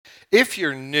If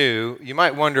you're new, you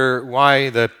might wonder why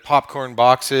the popcorn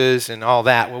boxes and all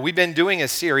that. Well, we've been doing a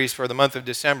series for the month of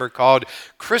December called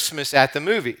Christmas at the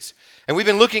Movies. And we've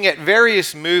been looking at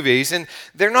various movies, and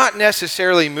they're not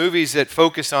necessarily movies that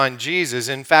focus on Jesus.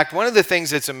 In fact, one of the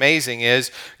things that's amazing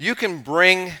is you can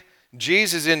bring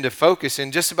Jesus into focus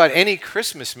in just about any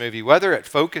Christmas movie, whether it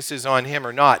focuses on him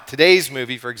or not. Today's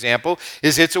movie, for example,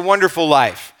 is It's a Wonderful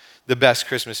Life. The best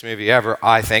Christmas movie ever,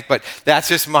 I think, but that's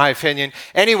just my opinion.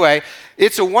 Anyway,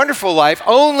 It's a Wonderful Life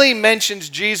only mentions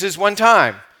Jesus one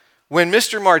time. When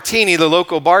Mr. Martini, the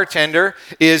local bartender,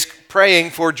 is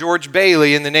praying for George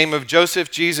Bailey in the name of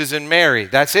Joseph, Jesus, and Mary.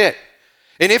 That's it.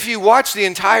 And if you watch the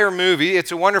entire movie,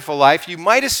 It's a Wonderful Life, you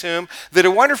might assume that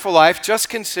a wonderful life just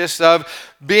consists of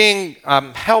being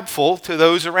helpful to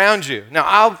those around you. Now,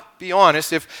 I'll be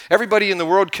honest, if everybody in the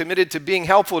world committed to being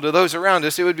helpful to those around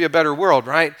us, it would be a better world,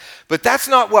 right? But that's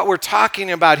not what we're talking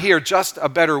about here, just a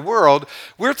better world.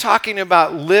 We're talking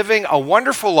about living a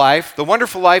wonderful life, the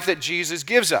wonderful life that Jesus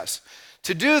gives us.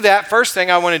 To do that, first thing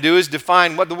I want to do is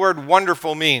define what the word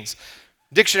wonderful means.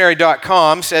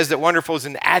 Dictionary.com says that wonderful is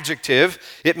an adjective.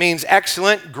 It means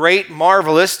excellent, great,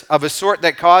 marvelous, of a sort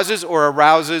that causes or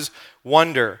arouses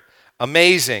wonder,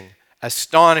 amazing,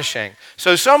 astonishing.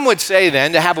 So some would say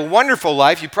then, to have a wonderful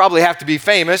life, you probably have to be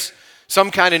famous,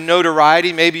 some kind of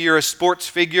notoriety. Maybe you're a sports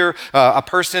figure, a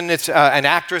person that's an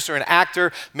actress or an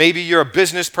actor. Maybe you're a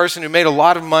business person who made a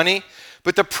lot of money.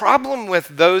 But the problem with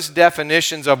those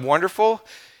definitions of wonderful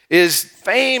is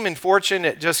fame and fortune,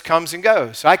 it just comes and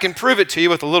goes. So I can prove it to you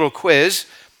with a little quiz.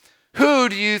 Who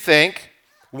do you think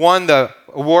won the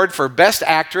award for Best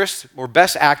Actress or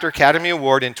Best Actor Academy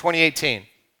Award in 2018?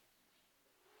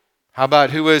 How about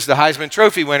who was the Heisman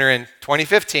Trophy winner in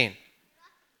 2015?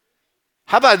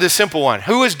 How about this simple one?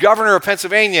 Who was governor of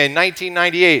Pennsylvania in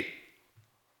 1998?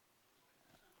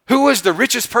 Who was the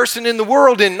richest person in the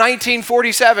world in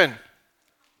 1947?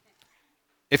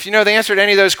 If you know the answer to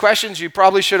any of those questions, you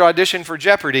probably should audition for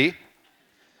Jeopardy.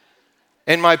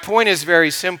 And my point is very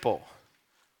simple.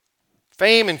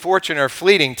 Fame and fortune are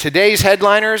fleeting. Today's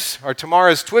headliners are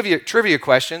tomorrow's trivia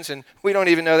questions, and we don't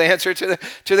even know the answer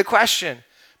to the question.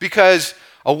 Because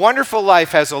a wonderful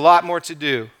life has a lot more to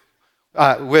do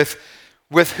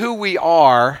with who we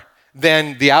are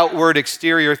than the outward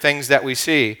exterior things that we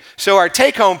see. So our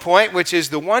take-home point, which is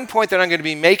the one point that I'm going to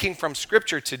be making from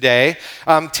Scripture today,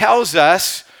 tells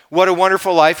us what a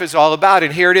wonderful life is all about.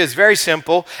 And here it is, very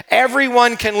simple.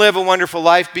 Everyone can live a wonderful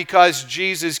life because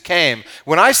Jesus came.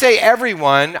 When I say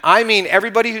everyone, I mean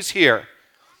everybody who's here.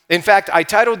 In fact, I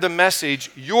titled the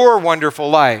message, Your Wonderful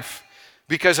Life,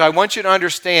 because I want you to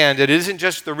understand that it isn't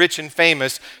just the rich and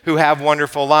famous who have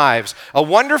wonderful lives. A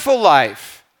wonderful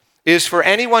life is for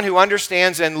anyone who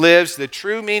understands and lives the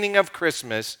true meaning of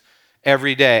Christmas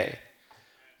every day.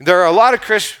 There are a lot of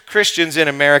Christians in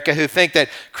America who think that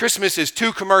Christmas is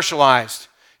too commercialized.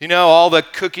 You know, all the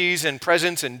cookies and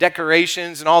presents and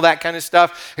decorations and all that kind of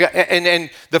stuff.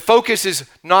 And the focus is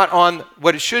not on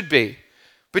what it should be.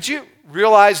 But you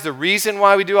realize the reason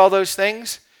why we do all those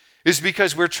things is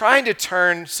because we're trying to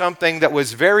turn something that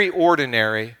was very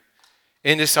ordinary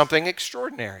into something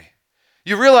extraordinary.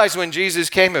 You realize when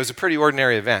Jesus came, it was a pretty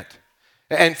ordinary event.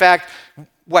 In fact,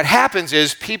 what happens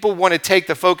is people want to take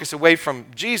the focus away from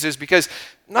Jesus because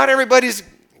not everybody's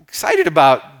excited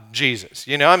about Jesus.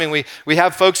 You know, I mean, we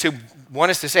have folks who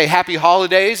want us to say happy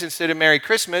holidays instead of Merry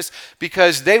Christmas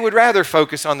because they would rather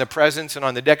focus on the presents and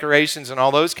on the decorations and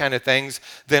all those kind of things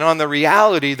than on the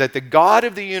reality that the God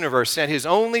of the universe sent his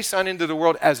only son into the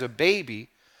world as a baby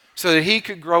so that he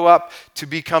could grow up to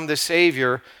become the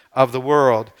Savior of the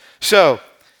world. So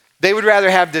they would rather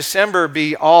have December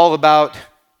be all about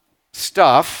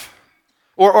stuff,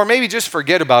 or maybe just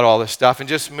forget about all this stuff and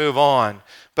just move on.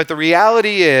 But the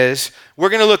reality is, we're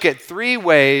going to look at 3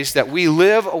 ways that we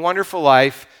live a wonderful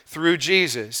life through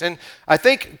Jesus. And I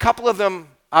think a couple of them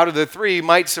out of the 3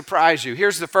 might surprise you.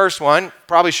 Here's the first one,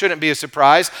 probably shouldn't be a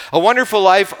surprise. A wonderful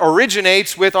life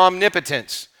originates with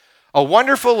omnipotence. A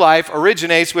wonderful life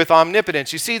originates with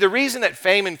omnipotence. You see, the reason that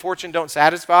fame and fortune don't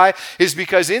satisfy is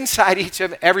because inside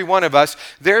every one of us,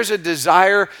 there's a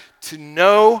desire to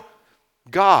know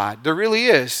God. There really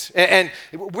is. And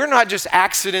we're not just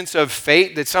accidents of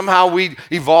fate that somehow we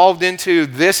evolved into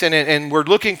this and we're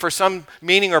looking for some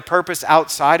meaning or purpose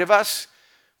outside of us.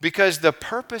 Because the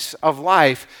purpose of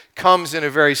life comes in a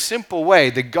very simple way.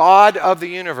 The God of the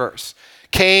universe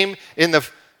came in the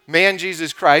man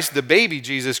Jesus Christ, the baby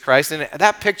Jesus Christ, and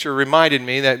that picture reminded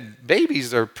me that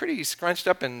babies are pretty scrunched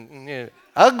up and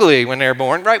ugly when they're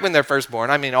born, right when they're first born.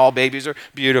 I mean, all babies are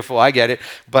beautiful, I get it,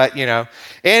 but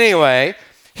anyway,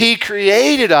 He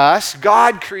created us,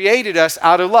 God created us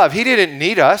out of love. He didn't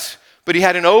need us, but he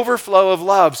had an overflow of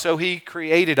love, so he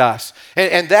created us.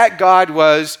 And that God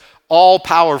was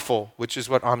all-powerful, which is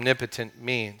what omnipotent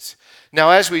means.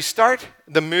 Now, as we start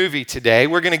the movie today,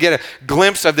 we're going to get a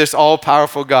glimpse of this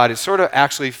all-powerful God. It's sort of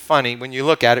actually funny when you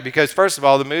look at it because, first of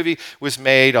all, the movie was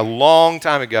made a long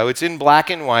time ago. It's in black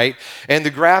and white, and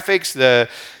the graphics,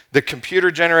 the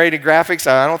computer-generated graphics,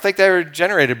 I don't think they were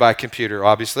generated by a computer,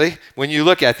 obviously. When you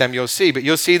look at them, you'll see. But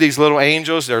you'll see these little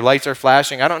angels, their lights are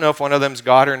flashing. I don't know if one of them's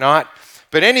God or not.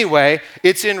 But anyway,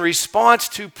 it's in response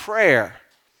to prayer.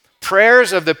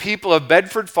 Prayers of the people of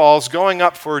Bedford Falls going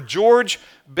up for George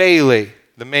Bailey,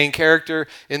 the main character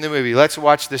in the movie. Let's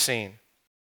watch the scene.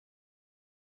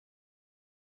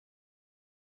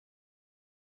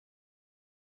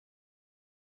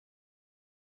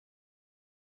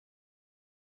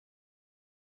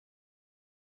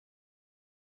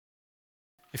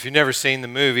 If you've never seen the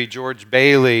movie, George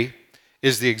Bailey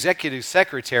is the executive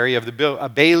secretary of the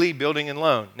Bailey Building and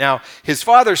Loan. Now, his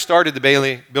father started the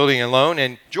Bailey Building and Loan,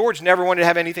 and George never wanted to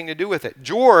have anything to do with it.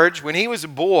 George, when he was a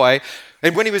boy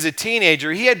and when he was a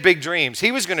teenager, he had big dreams.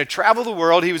 He was going to travel the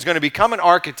world. He was going to become an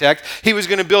architect. He was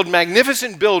going to build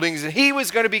magnificent buildings, and he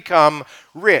was going to become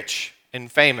rich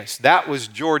and famous. That was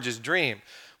George's dream.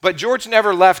 But George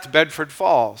never left Bedford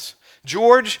Falls.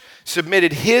 George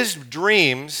submitted his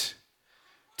dreams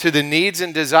to the needs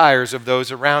and desires of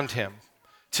those around him.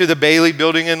 To the Bailey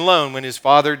Building and Loan. When his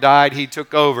father died, he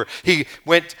took over. He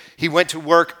went to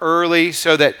work early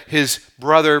so that his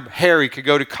brother Harry could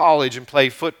go to college and play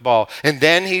football. And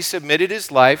then he submitted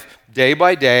his life day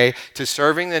by day to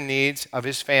serving the needs of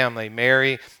his family,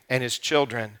 Mary and his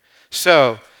children.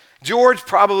 So, George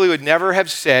probably would never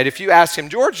have said, if you asked him,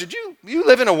 George, did you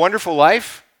live in a wonderful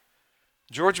life?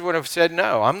 George would have said,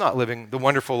 no, I'm not living the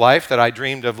wonderful life that I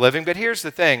dreamed of living. But here's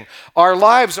the thing. Our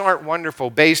lives aren't wonderful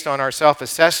based on our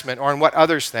self-assessment or on what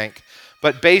others think,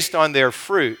 but based on their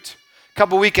fruit. A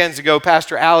couple weekends ago,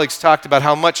 Pastor Alex talked about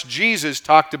how much Jesus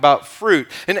talked about fruit.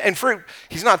 And fruit,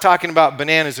 he's not talking about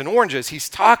bananas and oranges. He's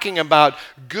talking about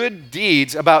good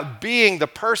deeds, about being the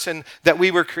person that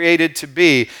we were created to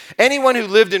be. Anyone who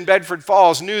lived in Bedford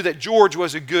Falls knew that George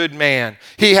was a good man.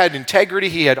 He had integrity,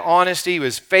 he had honesty, he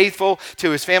was faithful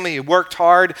to his family, he worked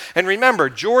hard. And remember,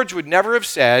 George would never have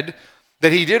said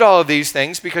that he did all of these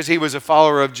things because he was a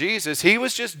follower of Jesus. He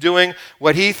was just doing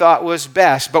what he thought was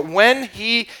best. But when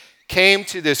he came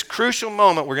to this crucial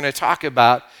moment we're going to talk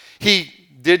about, he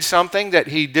did something that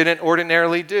he didn't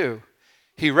ordinarily do.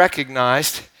 He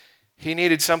recognized he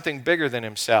needed something bigger than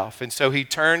himself. And so he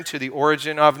turned to the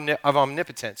origin of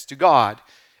omnipotence, to God,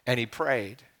 and he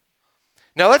prayed.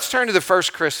 Now let's turn to the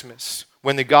first Christmas,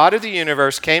 when the God of the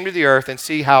universe came to the earth, and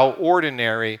see how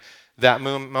ordinary that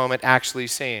moment actually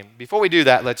seemed. Before we do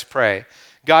that, let's pray.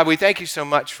 God, we thank you so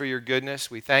much for your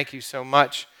goodness. We thank you so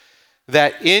much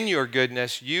that in your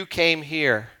goodness, you came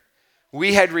here.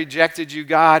 We had rejected you,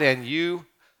 God, and you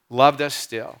loved us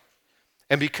still.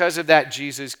 And because of that,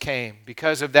 Jesus came.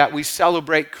 Because of that, we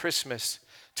celebrate Christmas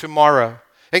tomorrow.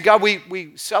 And God,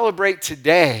 we celebrate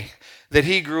today that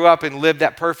he grew up and lived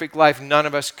that perfect life none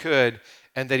of us could,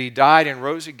 and that he died and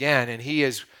rose again, and he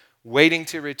is waiting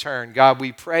to return. God,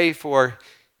 we pray for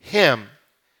him,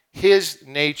 his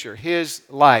nature, his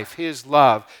life, his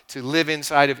love to live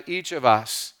inside of each of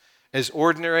us, as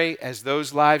ordinary as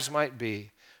those lives might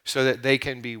be, so that they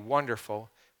can be wonderful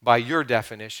by your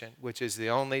definition, which is the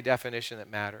only definition that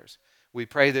matters. We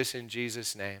pray this in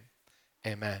Jesus' name.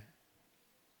 Amen.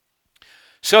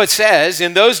 So it says,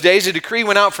 in those days a decree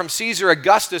went out from Caesar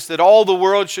Augustus that all the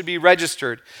world should be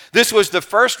registered. This was the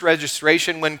first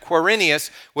registration when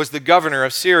Quirinius was the governor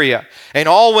of Syria. And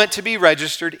all went to be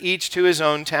registered, each to his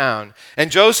own town. And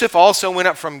Joseph also went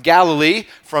up from Galilee,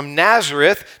 from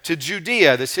Nazareth to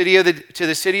Judea, to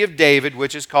the city of David,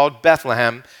 which is called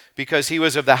Bethlehem, because he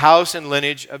was of the house and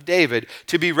lineage of David,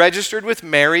 to be registered with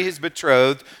Mary, his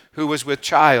betrothed, who was with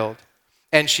child.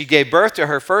 And she gave birth to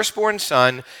her firstborn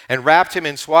son, and wrapped him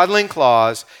in swaddling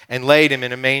cloths, and laid him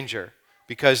in a manger,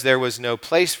 because there was no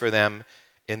place for them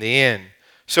in the inn.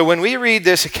 So when we read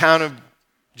this account of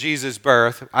Jesus'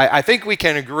 birth, I think we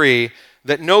can agree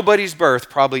that nobody's birth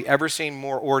probably ever seemed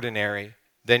more ordinary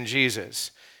than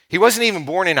Jesus. He wasn't even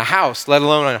born in a house, let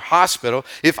alone in a hospital.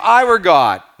 If I were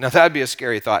God, now that'd be a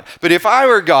scary thought, but if I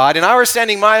were God and I were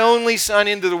sending my only son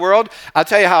into the world, I'll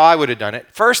tell you how I would have done it.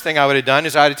 First thing I would have done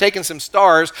is I would have taken some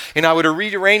stars and I would have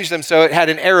rearranged them so it had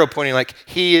an arrow pointing like,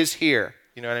 he is here.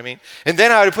 You know what I mean? And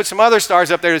then I would have put some other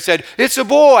stars up there that said, it's a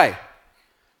boy.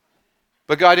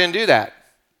 But God didn't do that.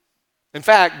 In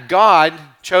fact, God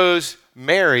chose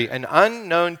Mary, an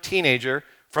unknown teenager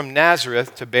from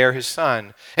Nazareth to bear his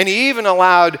son. And he even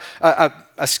allowed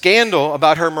a scandal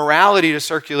about her morality to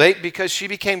circulate because she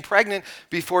became pregnant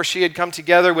before she had come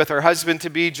together with her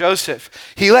husband-to-be Joseph.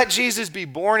 He let Jesus be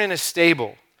born in a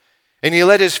stable, and he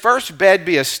let his first bed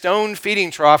be a stone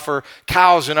feeding trough for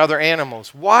cows and other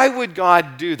animals. Why would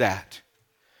God do that?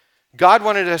 God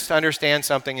wanted us to understand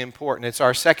something important. It's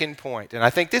our second point, and I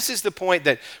think this is the point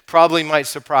that probably might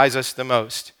surprise us the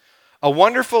most. A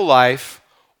wonderful life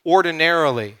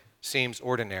ordinarily seems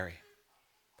ordinary.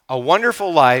 A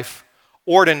wonderful life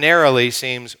ordinarily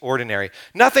seems ordinary.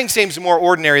 Nothing seems more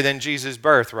ordinary than Jesus'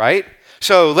 birth, right?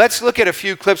 So let's look at a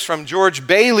few clips from George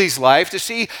Bailey's life to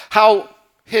see how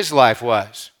his life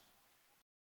was.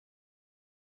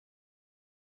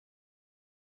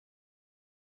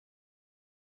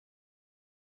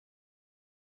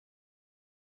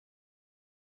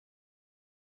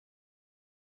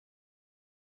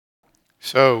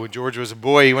 So when George was a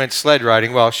boy, he went sled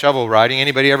riding, well, shovel riding.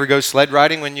 Anybody ever go sled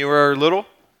riding when you were little?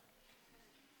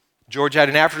 George had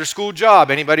an after-school job.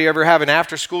 Anybody ever have an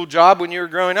after-school job when you were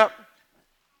growing up?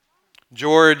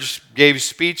 George gave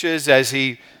speeches as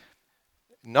he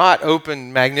not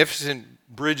opened magnificent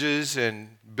bridges and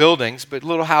buildings, but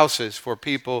little houses for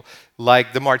people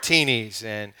like the Martinis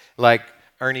and like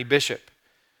Ernie Bishop.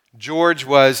 George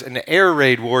was an air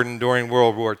raid warden during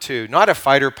World War II, not a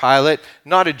fighter pilot,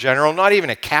 not a general, not even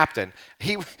a captain.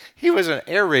 He was an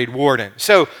air raid warden.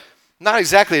 So not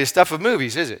exactly the stuff of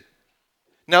movies, is it?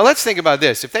 Now let's think about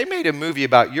this. If they made a movie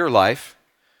about your life,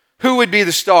 who would be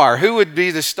the star? Who would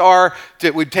be the star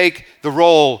that would take the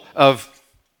role of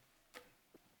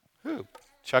who?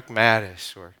 Chuck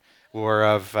Mattis or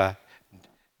of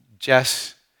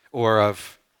Jess or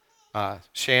of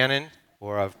Shannon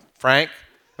or of Frank?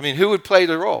 I mean, who would play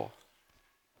the role?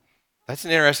 That's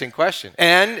an interesting question.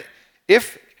 And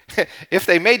if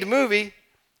they made the movie,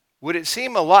 would it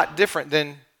seem a lot different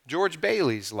than George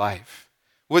Bailey's life?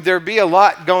 Would there be a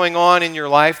lot going on in your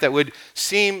life that would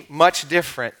seem much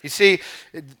different? You see,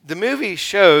 the movie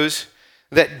shows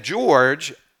that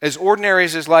George, as ordinary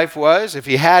as his life was, if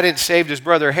he hadn't saved his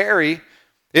brother Harry,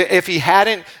 if he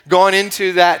hadn't gone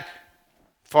into that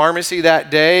pharmacy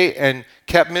that day and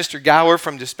kept Mr. Gower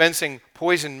from dispensing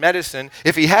poison medicine,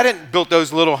 if he hadn't built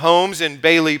those little homes in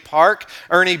Bailey Park,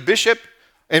 Ernie Bishop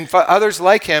and others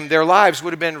like him, their lives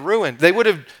would have been ruined.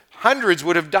 Hundreds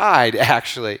would have died,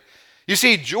 actually. You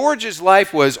see, George's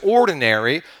life was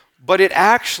ordinary, but it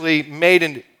actually made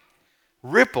a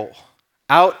ripple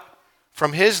out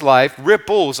from his life,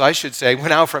 ripples, I should say,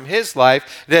 went out from his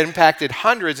life that impacted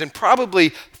hundreds and probably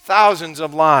thousands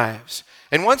of lives.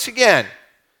 And once again,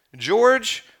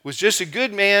 George was just a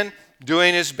good man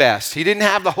doing his best. He didn't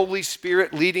have the Holy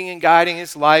Spirit leading and guiding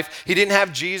his life. He didn't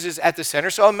have Jesus at the center.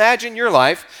 So imagine your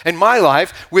life and my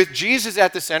life with Jesus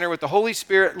at the center, with the Holy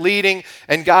Spirit leading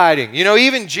and guiding. You know,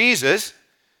 even Jesus,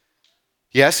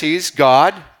 yes, he's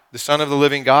God, the Son of the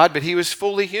living God, but he was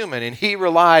fully human, and he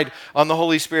relied on the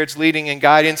Holy Spirit's leading and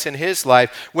guidance in his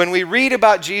life. When we read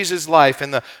about Jesus' life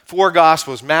in the four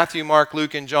Gospels, Matthew, Mark,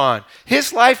 Luke, and John,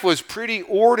 his life was pretty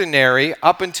ordinary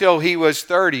up until he was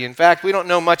 30. In fact, we don't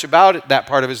know much about that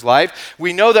part of his life.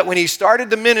 We know that when he started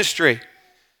the ministry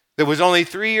that was only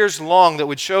 3 years long that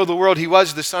would show the world he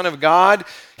was the Son of God,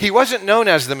 he wasn't known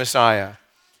as the Messiah.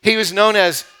 He was known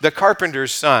as the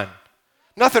carpenter's son.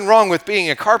 Nothing wrong with being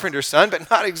a carpenter's son, but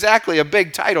not exactly a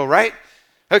big title, right?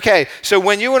 Okay, so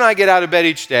when you and I get out of bed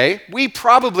each day, we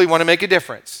probably want to make a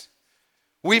difference.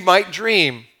 We might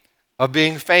dream of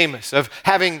being famous, of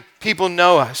having people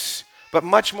know us, but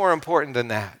much more important than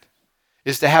that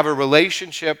is to have a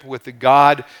relationship with the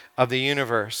God of the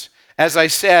universe. As I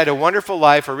said, a wonderful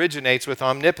life originates with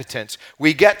omnipotence.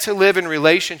 We get to live in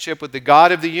relationship with the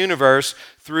God of the universe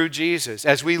through Jesus.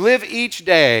 As we live each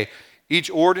day, each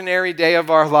ordinary day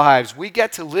of our lives, we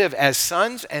get to live as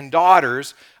sons and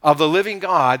daughters of the living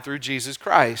God through Jesus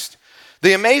Christ.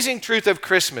 The amazing truth of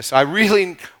Christmas, I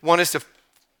really want us to,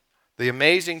 the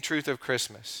amazing truth of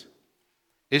Christmas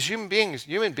is human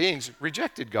beings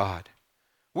rejected God.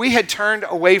 We had turned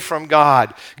away from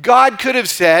God. God could have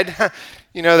said,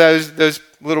 you know, those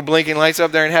little blinking lights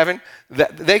up there in heaven,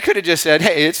 they could have just said,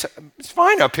 hey, it's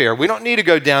fine up here. We don't need to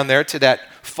go down there to that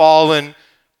fallen,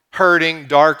 hurting,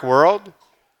 dark world.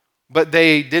 But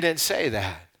they didn't say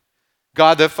that.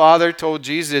 God the Father told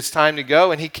Jesus it's time to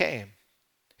go, and he came.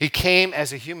 He came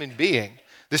as a human being.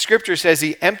 The scripture says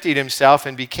he emptied himself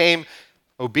and became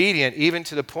obedient even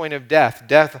to the point of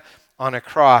death on a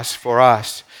cross for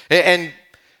us. And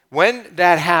when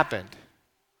that happened,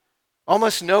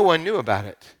 almost no one knew about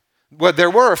it. Well,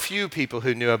 there were a few people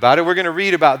who knew about it. We're going to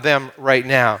read about them right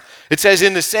now. It says,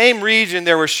 in the same region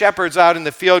there were shepherds out in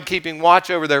the field keeping watch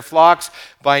over their flocks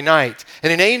by night.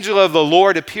 And an angel of the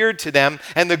Lord appeared to them,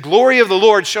 and the glory of the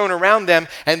Lord shone around them,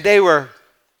 and they were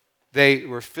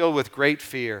filled with great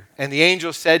fear. And the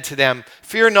angel said to them,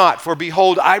 fear not, for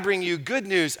behold, I bring you good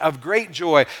news of great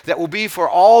joy that will be for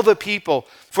all the people.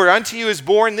 For unto you is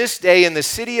born this day in the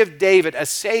city of David a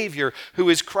Savior, who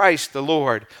is Christ the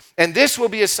Lord. And this will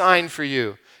be a sign for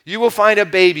you. You will find a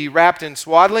baby wrapped in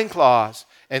swaddling cloths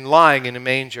and lying in a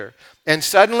manger. And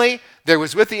suddenly there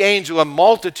was with the angel a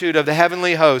multitude of the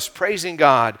heavenly host, praising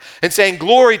God and saying,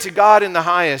 glory to God in the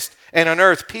highest, and on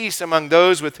earth peace among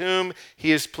those with whom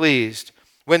he is pleased.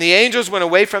 When the angels went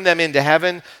away from them into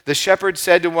heaven, the shepherds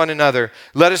said to one another,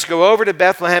 let us go over to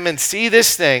Bethlehem and see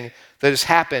this thing that has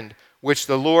happened, which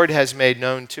the Lord has made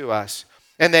known to us.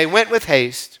 And they went with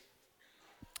haste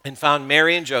and found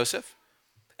Mary and Joseph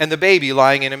and the baby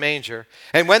lying in a manger.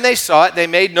 And when they saw it, they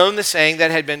made known the saying that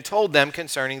had been told them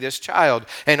concerning this child.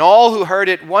 And all who heard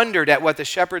it wondered at what the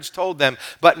shepherds told them.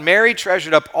 But Mary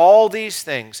treasured up all these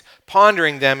things,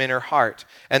 pondering them in her heart.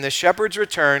 And the shepherds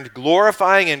returned,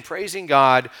 glorifying and praising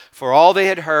God for all they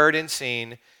had heard and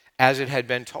seen, as it had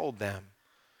been told them.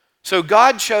 So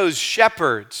God chose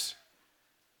shepherds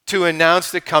to announce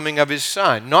the coming of his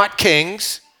son. Not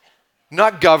kings,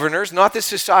 not governors, not the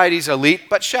society's elite,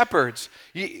 but shepherds.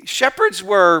 Shepherds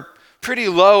were pretty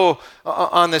low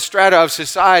on the strata of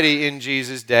society in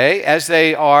Jesus' day, as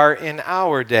they are in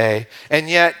our day. And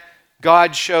yet,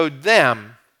 God showed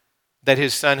them that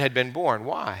his son had been born.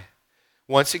 Why?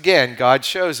 Once again, God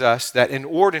shows us that an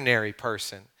ordinary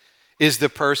person is the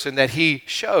person that he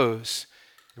shows,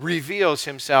 reveals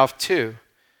himself to.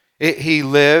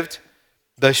 The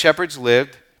shepherds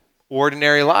lived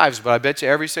ordinary lives, but I bet you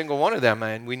every single one of them,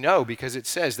 and we know because it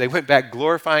says they went back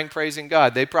glorifying, praising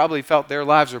God. They probably felt their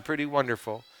lives were pretty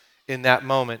wonderful in that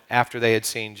moment after they had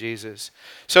seen Jesus.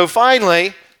 So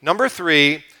finally, number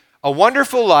 3, a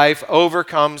wonderful life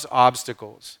overcomes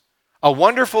obstacles. A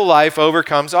wonderful life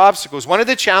overcomes obstacles. One of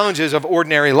the challenges of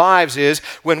ordinary lives is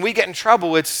when we get in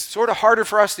trouble, it's sort of harder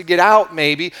for us to get out,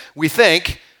 maybe, we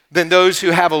think, than those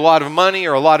who have a lot of money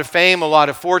or a lot of fame, a lot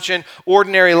of fortune.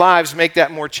 Ordinary lives make that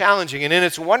more challenging. And in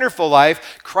its wonderful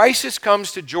life, crisis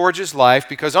comes to George's life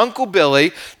because Uncle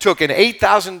Billy took an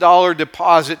 $8,000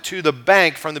 deposit to the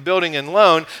bank from the building and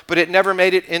loan, but it never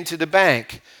made it into the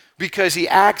bank because he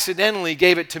accidentally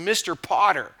gave it to Mr.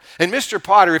 Potter. And Mr.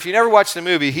 Potter, if you never watched the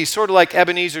movie, he's sort of like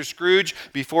Ebenezer Scrooge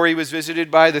before he was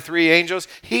visited by the 3 angels.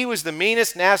 He was the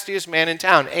meanest, nastiest man in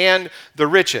town and the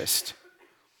richest.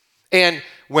 And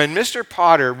when Mr.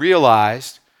 Potter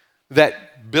realized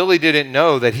that Billy didn't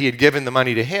know that he had given the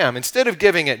money to him, instead of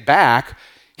giving it back,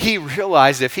 he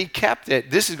realized if he kept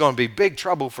it, this is going to be big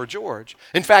trouble for George.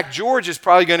 In fact, George is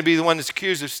probably going to be the one that's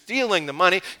accused of stealing the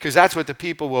money because that's what the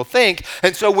people will think.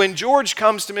 And so when George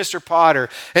comes to Mr. Potter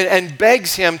and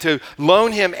begs him to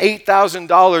loan him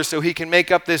 $8,000 so he can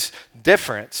make up this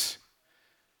difference,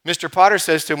 Mr. Potter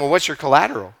says to him, well, what's your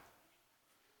collateral?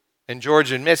 And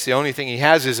George admits the only thing he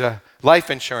has is a life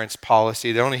insurance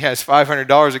policy that only has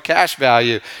 $500 of cash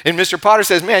value. And Mr. Potter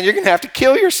says, man, you're going to have to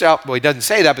kill yourself. Well, he doesn't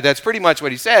say that, but that's pretty much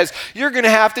what he says. You're going to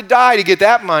have to die to get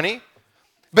that money.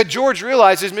 But George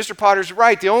realizes Mr. Potter's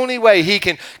right. The only way he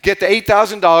can get the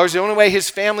 $8,000, the only way his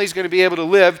family's going to be able to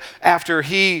live after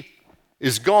he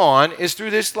is gone is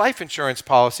through this life insurance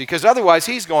policy, because otherwise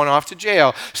he's going off to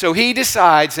jail. So he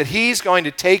decides that he's going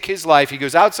to take his life. He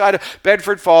goes outside of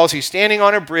Bedford Falls. He's standing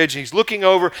on a bridge. He's looking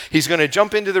over. He's going to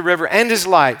jump into the river, end his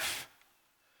life.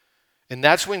 And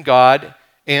that's when God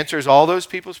answers all those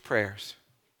people's prayers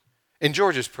and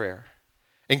George's prayer.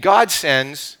 And God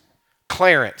sends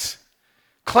Clarence.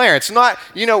 Clarence,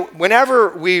 whenever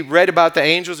we read about the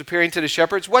angels appearing to the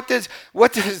shepherds, what does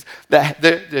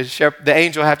the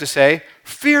angel have to say?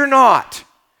 Fear not,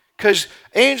 because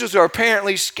angels are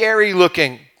apparently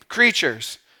scary-looking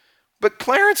creatures. But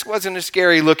Clarence wasn't a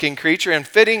scary-looking creature, and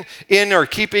fitting in or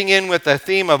keeping in with the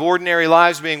theme of ordinary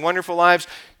lives being wonderful lives,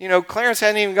 Clarence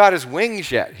hadn't even got his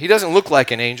wings yet. He doesn't look like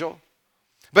an angel.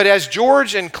 But as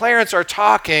George and Clarence are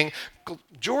talking,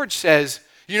 George says,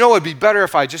 it would be better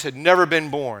if I just had never been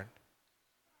born.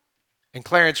 And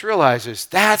Clarence realizes,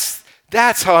 that's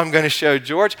how I'm going to show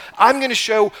George. I'm going to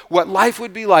show what life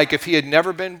would be like if he had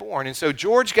never been born. And so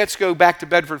George gets to go back to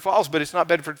Bedford Falls, but it's not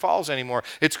Bedford Falls anymore.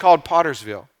 It's called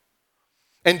Pottersville.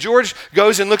 And George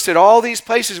goes and looks at all these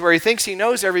places where he thinks he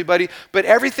knows everybody, but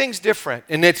everything's different.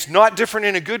 And it's not different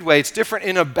in a good way. It's different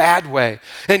in a bad way.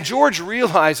 And George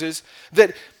realizes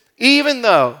that even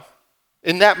though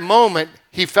in that moment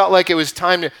he felt like it was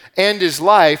time to end his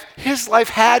life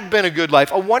had been a good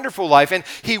life, a wonderful life, and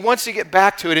he wants to get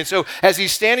back to it. And so as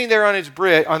he's standing there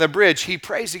on the bridge, he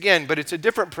prays again, but it's a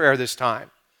different prayer this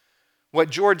time. What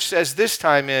George says this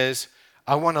time is,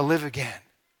 I want to live again.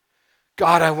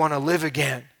 God, I want to live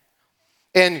again.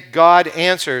 And God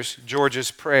answers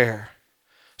George's prayer.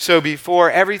 So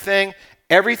before everything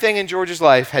in George's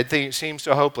life seemed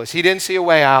so hopeless. He didn't see a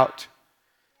way out.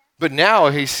 But now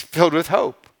he's filled with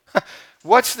hope.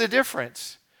 What's the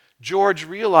difference? George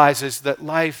realizes that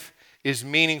life is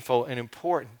meaningful and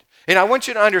important. And I want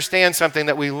you to understand something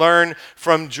that we learn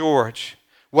from George.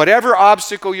 Whatever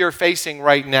obstacle you're facing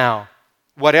right now,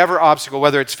 whatever obstacle,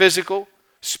 whether it's physical,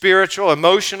 spiritual,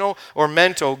 emotional, or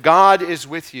mental, God is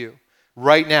with you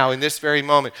right now in this very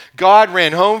moment. George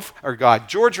ran home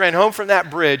from that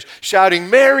bridge shouting,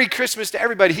 Merry Christmas to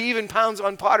everybody. He even pounds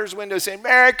on Potter's window saying,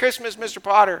 Merry Christmas, Mr.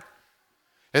 Potter.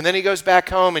 And then he goes back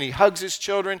home and he hugs his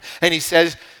children and he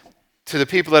says to the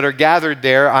people that are gathered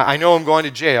there, I know I'm going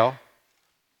to jail,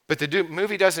 but the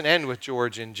movie doesn't end with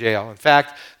George in jail. In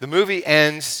fact, the movie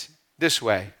ends this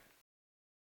way.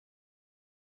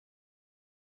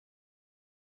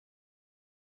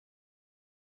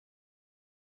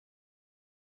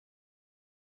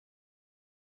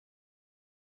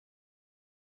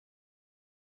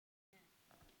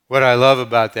 What I love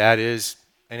about that is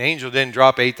an angel didn't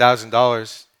drop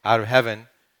 $8,000 out of heaven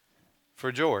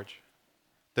for George.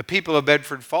 The people of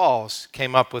Bedford Falls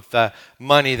came up with the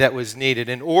money that was needed,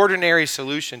 an ordinary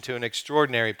solution to an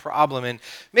extraordinary problem. And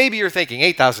maybe you're thinking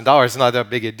 $8,000 is not that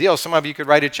big a deal. Some of you could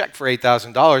write a check for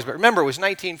 $8,000. But remember, it was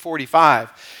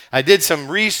 1945. I did some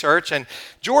research, and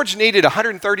George needed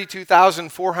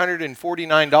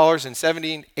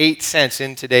 $132,449.78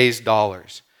 in today's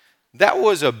dollars. That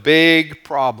was a big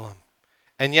problem.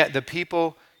 And yet the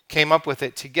people came up with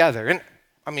it together. And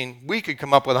we could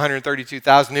come up with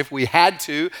 132,000 if we had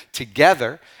to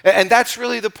together. And that's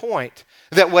really the point,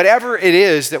 that whatever it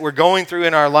is that we're going through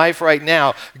in our life right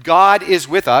now, God is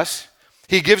with us.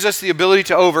 He gives us the ability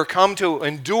to overcome, to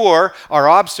endure our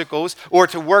obstacles, or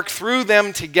to work through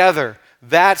them together.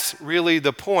 That's really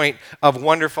the point of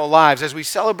Wonderful Lives. As we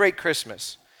celebrate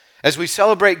Christmas, as we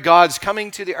celebrate God's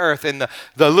coming to the earth and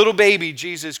the little baby,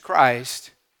 Jesus Christ,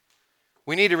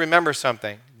 we need to remember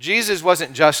something. Jesus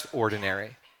wasn't just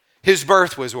ordinary. His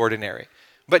birth was ordinary.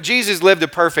 But Jesus lived a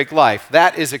perfect life.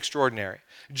 That is extraordinary.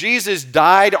 Jesus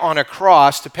died on a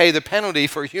cross to pay the penalty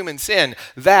for human sin.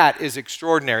 That is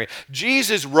extraordinary.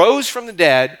 Jesus rose from the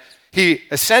dead. He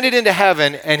ascended into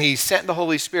heaven, and he sent the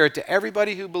Holy Spirit to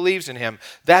everybody who believes in him.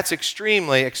 That's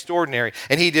extremely extraordinary.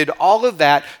 And he did all of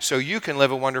that so you can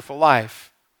live a wonderful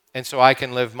life, and so I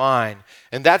can live mine.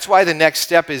 And that's why the next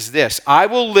step is this. I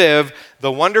will live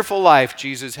the wonderful life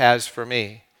Jesus has for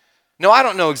me. No, I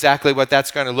don't know exactly what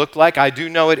that's going to look like. I do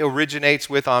know it originates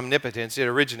with omnipotence. It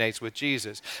originates with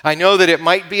Jesus. I know that it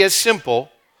might be as simple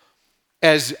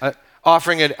as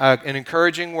offering an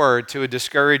encouraging word to a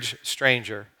discouraged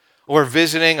stranger, or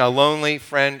visiting a lonely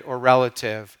friend or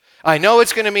relative. I know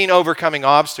it's going to mean overcoming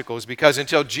obstacles, because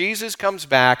until Jesus comes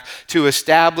back to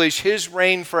establish his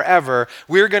reign forever,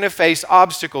 we're going to face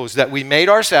obstacles that we made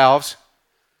ourselves,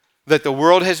 that the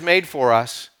world has made for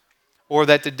us, or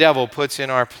that the devil puts in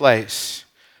our place.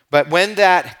 But when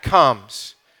that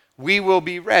comes, we will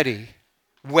be ready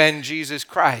when Jesus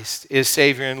Christ is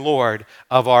Savior and Lord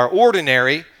of our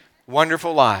ordinary,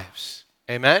 wonderful lives.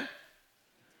 Amen?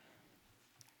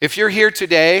 If you're here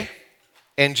today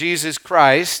and Jesus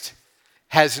Christ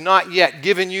has not yet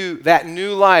given you that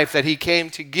new life that he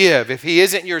came to give, if he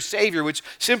isn't your Savior, which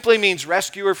simply means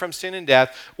rescuer from sin and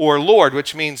death, or Lord,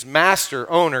 which means master,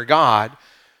 owner, God,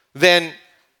 then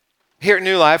here at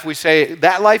New Life we say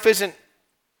that life isn't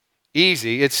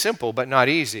easy. It's simple, but not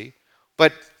easy.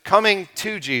 But coming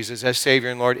to Jesus as Savior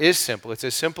and Lord is simple. It's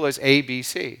as simple as A, B,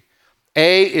 C.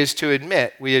 A is to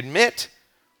admit. We admit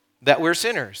that we're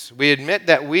sinners. We admit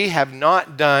that we have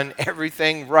not done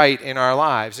everything right in our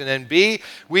lives. And then B,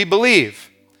 we believe.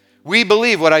 We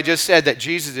believe what I just said, that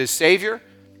Jesus is Savior,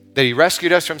 that he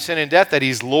rescued us from sin and death, that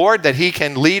he's Lord, that he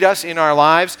can lead us in our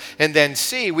lives. And then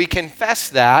C, we confess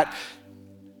that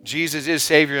Jesus is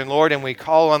Savior and Lord, and we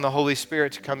call on the Holy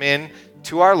Spirit to come in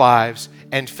to our lives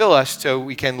and fill us so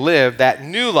we can live that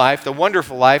new life, the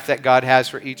wonderful life that God has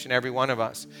for each and every one of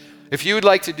us. If you would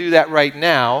like to do that right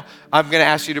now, I'm going to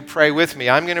ask you to pray with me.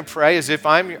 I'm going to pray as if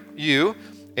I'm you,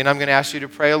 and I'm going to ask you to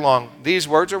pray along. These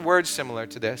words are words similar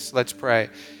to this. Let's pray.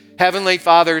 Heavenly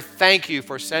Father, thank you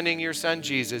for sending your Son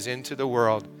Jesus into the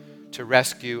world to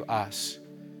rescue us.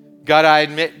 God, I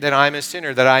admit that I'm a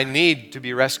sinner, that I need to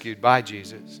be rescued by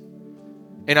Jesus.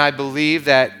 And I believe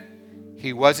that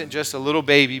he wasn't just a little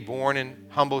baby born in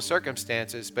humble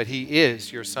circumstances, but he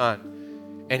is your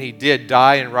son. And he did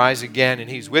die and rise again, and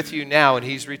he's with you now, and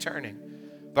he's returning.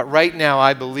 But right now,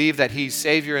 I believe that he's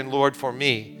Savior and Lord for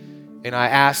me, and I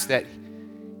ask that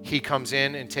he comes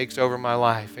in and takes over my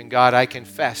life. And God, I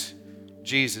confess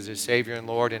Jesus as Savior and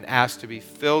Lord and ask to be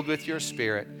filled with your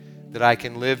Spirit, that I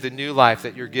can live the new life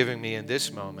that you're giving me in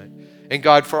this moment. And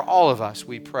God, for all of us,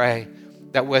 we pray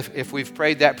that if we've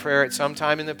prayed that prayer at some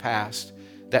time in the past,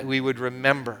 that we would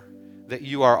remember that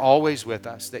you are always with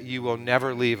us, that you will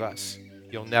never leave us,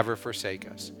 you'll never forsake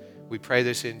us. We pray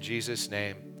this in Jesus'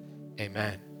 name.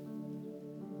 Amen.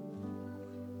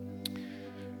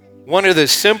 One of the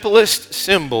simplest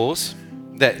symbols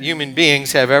that human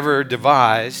beings have ever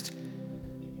devised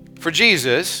for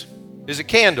Jesus is a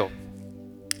candle.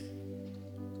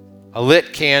 A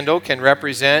lit candle can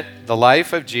represent the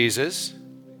life of Jesus.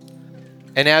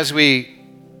 And as we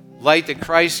light the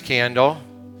Christ candle,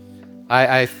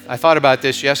 I thought about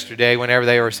this yesterday whenever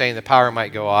they were saying the power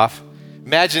might go off.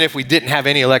 Imagine if we didn't have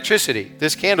any electricity.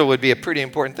 This candle would be a pretty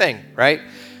important thing, right?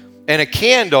 And a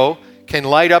candle can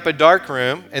light up a dark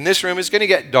room, and this room is going to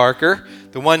get darker.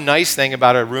 The one nice thing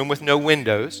about a room with no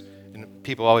windows, and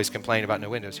people always complain about no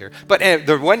windows here, but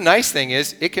the one nice thing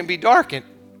is it can be dark at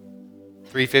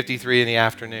 3:53 in the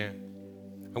afternoon.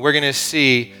 And we're going to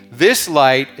see this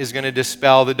light is going to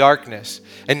dispel the darkness.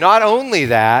 And not only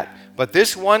that, but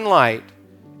this one light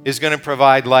is going to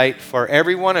provide light for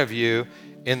every one of you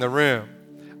in the room.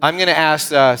 I'm going to ask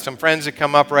some friends to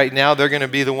come up right now. They're going to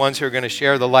be the ones who are going to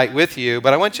share the light with you.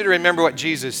 But I want you to remember what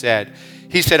Jesus said.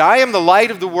 He said, I am the light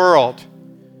of the world.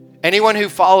 Anyone who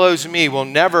follows me will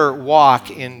never walk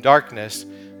in darkness,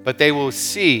 but they will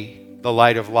see the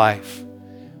light of life.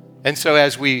 And so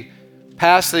as we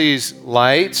pass these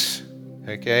lights,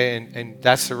 okay, and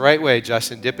that's the right way,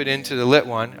 Justin. Dip it into the lit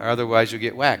one, or otherwise you'll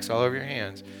get wax all over your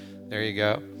hands. There you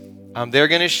go. They're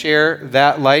going to share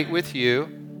that light with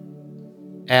you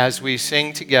as we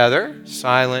sing together,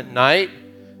 Silent Night.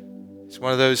 It's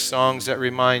one of those songs that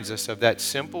reminds us of that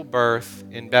simple birth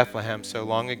in Bethlehem so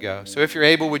long ago. So if you're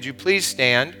able, would you please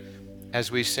stand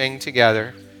as we sing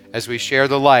together, as we share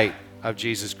the light of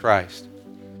Jesus Christ.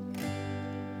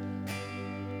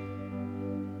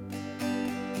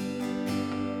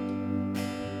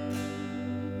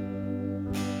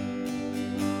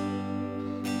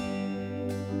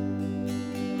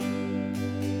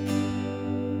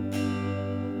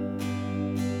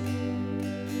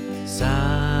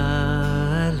 Silent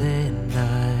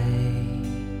night,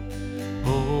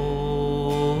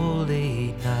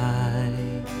 holy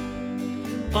night,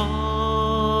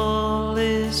 all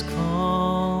is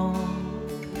calm,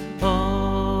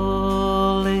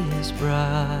 all is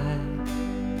bright,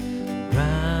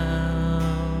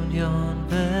 round yon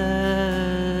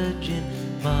virgin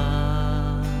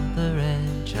mother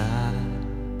and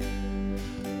child,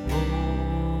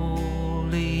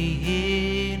 holy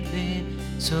infant,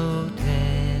 so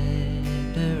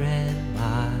tender and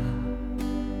mild,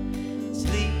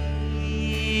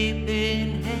 sleep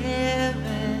in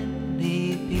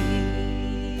heavenly peace,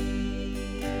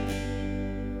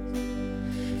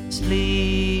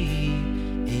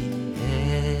 sleep in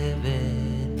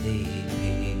heavenly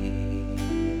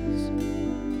peace.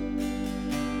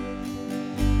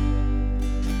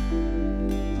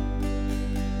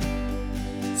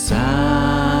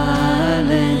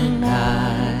 Silent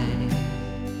night,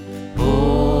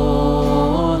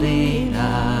 holy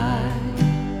night,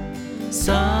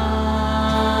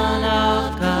 Son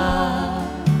of God,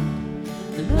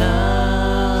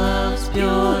 love's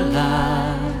pure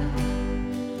light,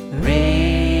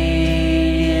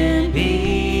 radiant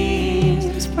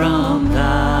beams from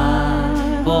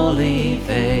thy holy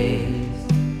face,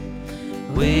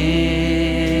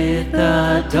 with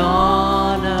the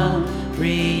dawn of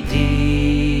redeeming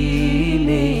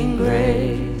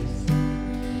grace.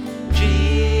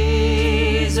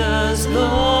 Jesus,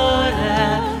 Lord,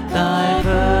 at thy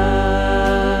birth.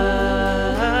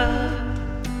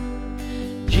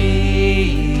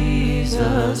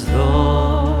 Jesus,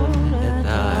 Lord, at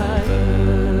thy birth.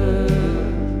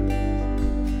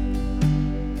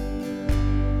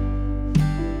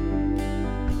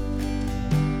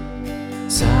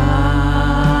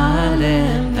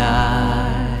 Silent night,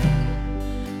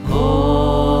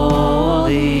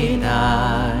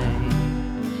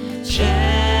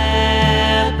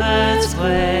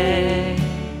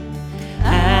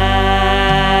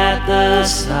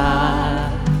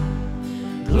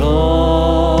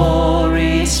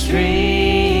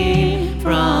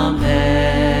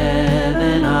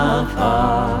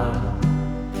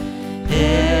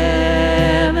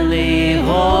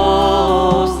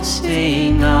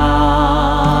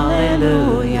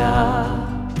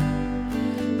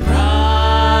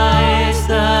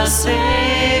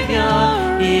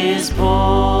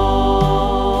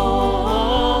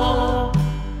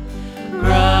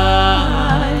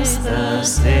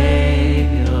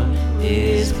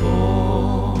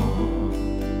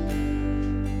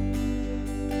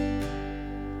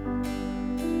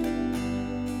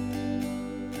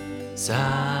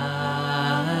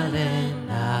 silent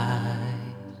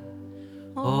night,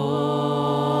 holy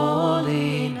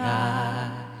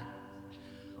night,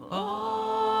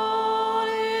 all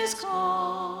is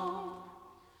calm,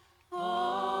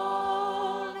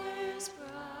 all is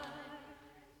bright,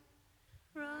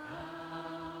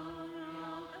 round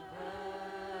the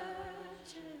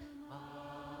Virgin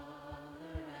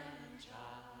Mother and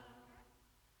Child,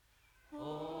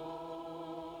 holy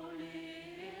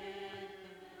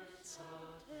infant, so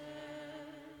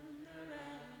tender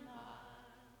and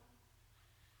mild,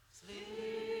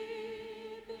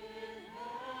 sleep in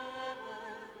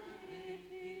heavenly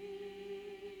peace,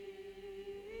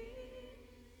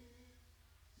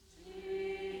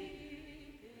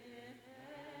 sleep in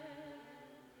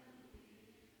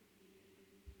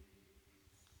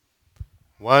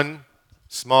One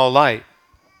small light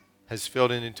has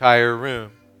filled an entire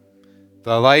room.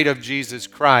 The light of Jesus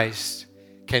Christ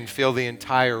can fill the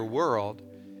entire world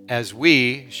as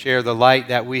we share the light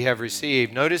that we have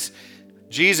received. Notice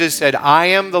Jesus said, I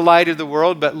am the light of the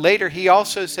world, but later he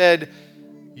also said,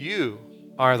 you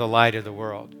are the light of the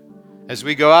world. As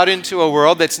we go out into a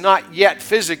world that's not yet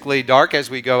physically dark as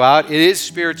we go out, it is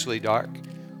spiritually dark.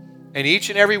 And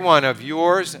each and every one of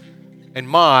yours and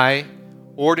my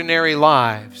ordinary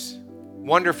lives,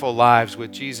 wonderful lives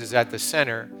with Jesus at the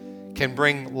center, can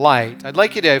bring light. I'd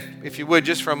like you to, if you would,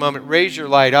 just for a moment, raise your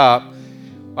light up.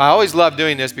 I always love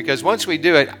doing this because once we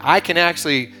do it, I can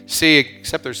actually see,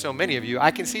 except there's so many of you,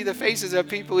 I can see the faces of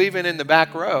people even in the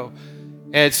back row.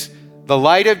 And it's the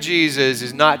light of Jesus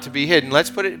is not to be hidden. Let's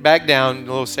put it back down a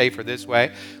little safer this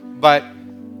way. But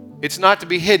it's not to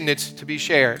be hidden, it's to be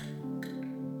shared.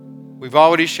 We've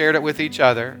already shared it with each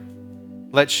other.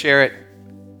 Let's share it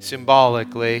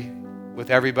symbolically with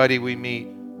everybody we meet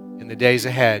in the days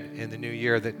ahead, in the new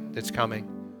year that's coming.